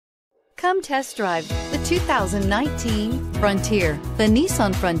Come test drive the 2019 Frontier. The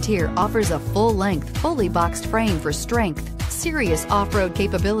Nissan Frontier offers a full-length, fully boxed frame for strength, serious off-road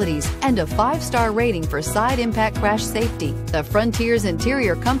capabilities, and a 5-star rating for side impact crash safety. The Frontier's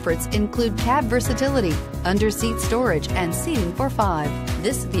interior comforts include cab versatility, under-seat storage, and seating for 5.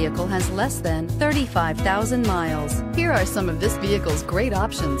 This vehicle has less than 35,000 miles. Here are some of this vehicle's great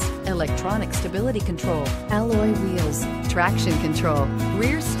options: electronic stability control, alloy wheels, traction control,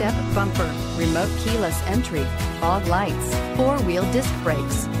 rear step bumper, remote keyless entry, fog lights, 4-wheel disc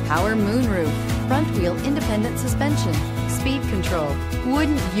brakes, power moonroof, front wheel independent suspension, speed control.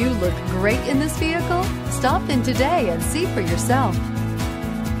 Wouldn't you look great in this vehicle? Stop in today and see for yourself.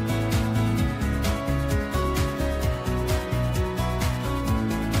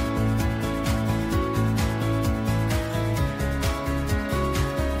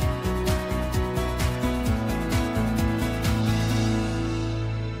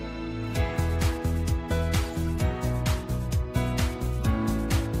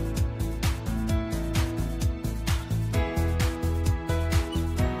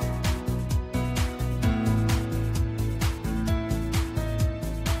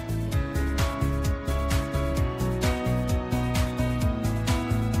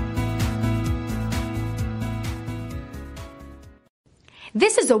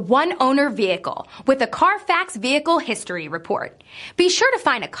 This is a one-owner vehicle with a CARFAX Vehicle History Report. Be sure to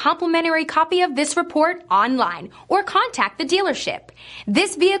find a complimentary copy of this report online or contact the dealership.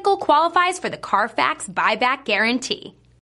 This vehicle qualifies for the CARFAX Buyback Guarantee.